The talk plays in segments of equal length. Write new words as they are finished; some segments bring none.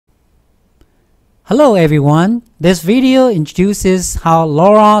Hello everyone, this video introduces how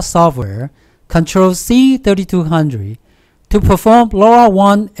LoRa software controls C3200 to perform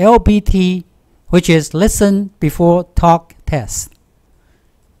LoRaWAN LBT, which is listen before talk test.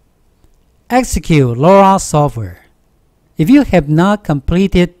 Execute LoRa software. If you have not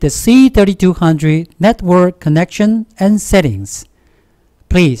completed the C3200 network connection and settings,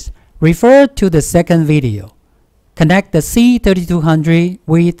 please refer to the second video. Connect the C3200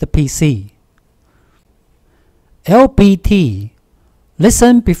 with the PC. LBT,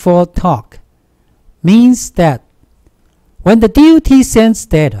 listen before talk, means that when the DUT sends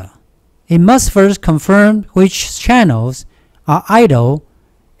data, it must first confirm which channels are idle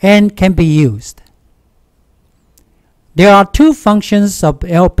and can be used. There are two functions of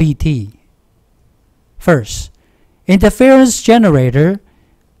LBT. First, interference generator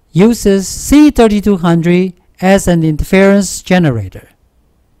uses C3200 as an interference generator,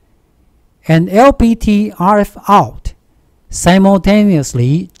 and LBT RF out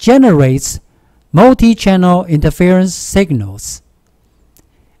simultaneously generates multi-channel interference signals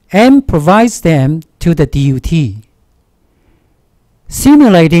and provides them to the DUT,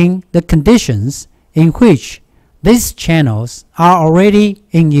 simulating the conditions in which these channels are already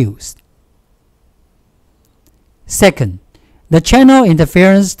in use. Second, the channel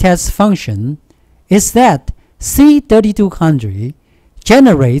interference test function is that C3200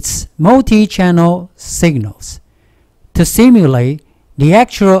 generates multi-channel signals to simulate the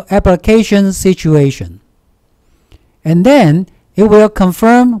actual application situation, and then it will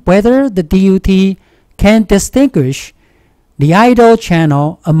confirm whether the DUT can distinguish the idle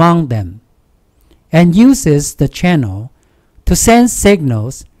channel among them, and uses the channel to send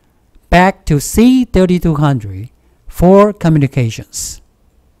signals back to C3200 for communications.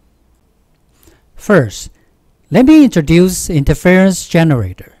 First, let me introduce interference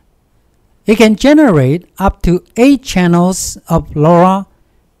generator. It can generate up to 8 channels of LoRa,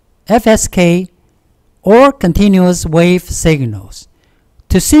 FSK, or continuous wave signals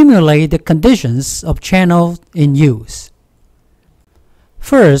to simulate the conditions of channels in use.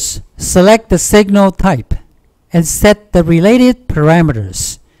 First, select the signal type and set the related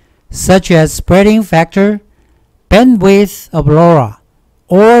parameters such as spreading factor, bandwidth of LoRa,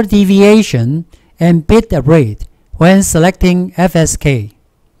 or deviation and bit rate when selecting FSK.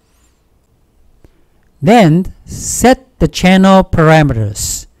 Then set the channel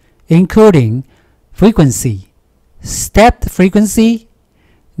parameters, including frequency, stepped frequency,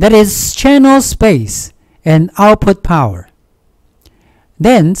 that is channel space, and output power.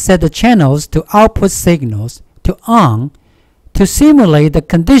 Then set the channels to output signals to on to simulate the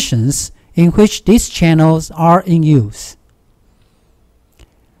conditions in which these channels are in use.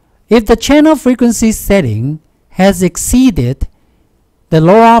 If the channel frequency setting has exceeded the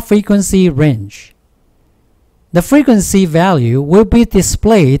LoRa frequency range, the frequency value will be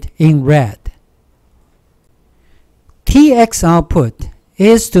displayed in red. TX output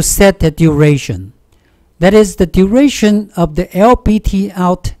is to set the duration, that is the duration of the LBT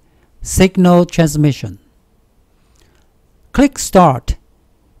out signal transmission. Click Start.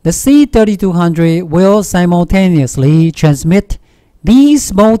 The C3200 will simultaneously transmit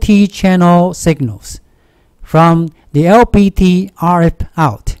these multi-channel signals from the LBT RF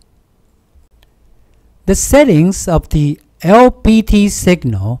out. The settings of the LBT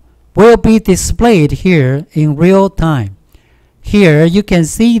signal will be displayed here in real time. Here you can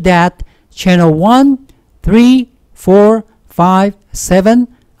see that channel 1, 3, 4, 5, 7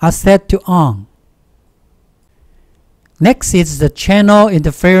 are set to on. Next is the channel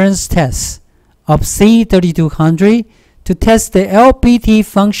interference test of C3200 to test the LBT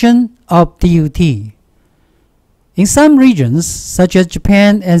function of DUT. In some regions, such as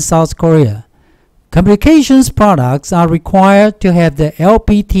Japan and South Korea, communications products are required to have the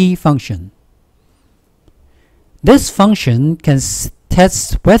LBT function. This function can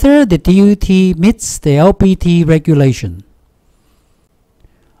test whether the DUT meets the LBT regulation.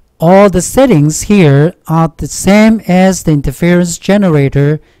 All the settings here are the same as the interference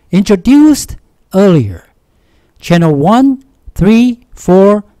generator introduced earlier. Channel 1, 3,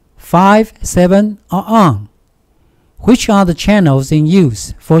 4, 5, 7 are on, which are the channels in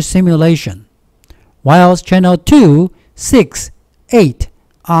use for simulation, while channel 2, 6, 8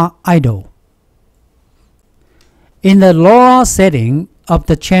 are idle. In the LoRa setting of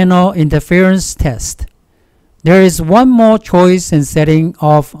the channel interference test, there is one more choice in setting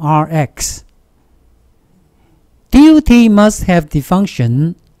of RX. DUT must have the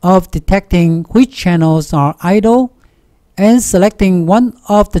function of detecting which channels are idle and selecting one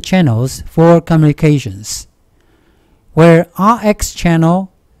of the channels for communications, where RX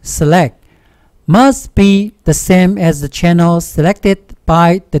channel select must be the same as the channel selected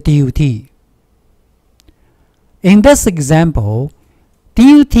by the DUT. In this example,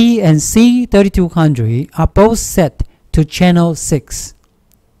 DUT and C3200 are both set to channel 6.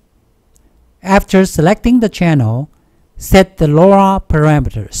 After selecting the channel, set the LoRa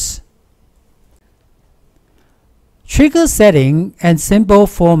parameters. Trigger setting and symbol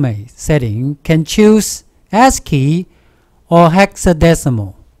format setting can choose ASCII or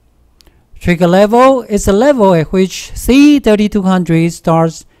hexadecimal. Trigger level is the level at which C3200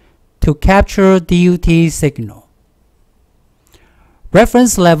 starts to capture DUT signal.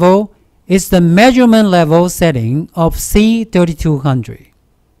 Reference level is the measurement level setting of C3200.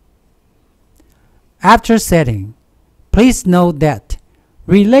 After setting, please note that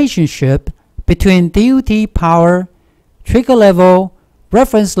relationship between DUT power, trigger level,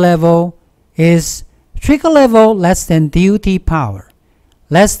 reference level is trigger level less than DUT power,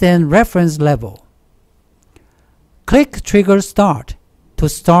 less than reference level. Click Trigger Start to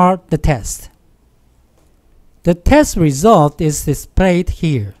start the test. The test result is displayed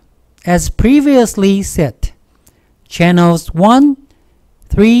here. As previously set, channels 1,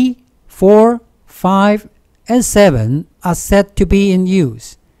 3, 4, 5, and 7 are set to be in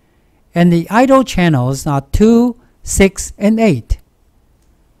use, and the idle channels are 2, 6, and 8.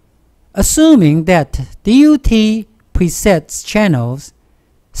 Assuming that DUT presets channels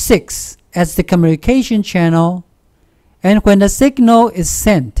 6 as the communication channel, and when the signal is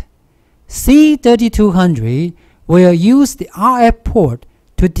sent, C3200 will use the RF port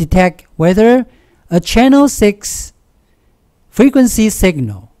to detect whether a channel 6 frequency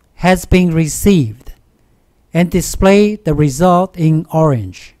signal has been received and display the result in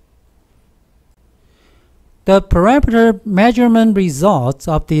orange. The parameter measurement results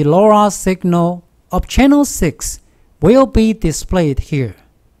of the LoRa signal of channel 6 will be displayed here.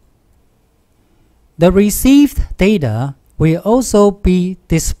 The received data will also be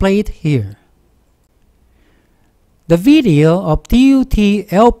displayed here. The video of DUT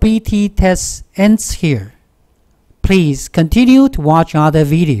LBT test ends here. Please continue to watch other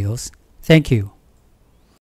videos. Thank you.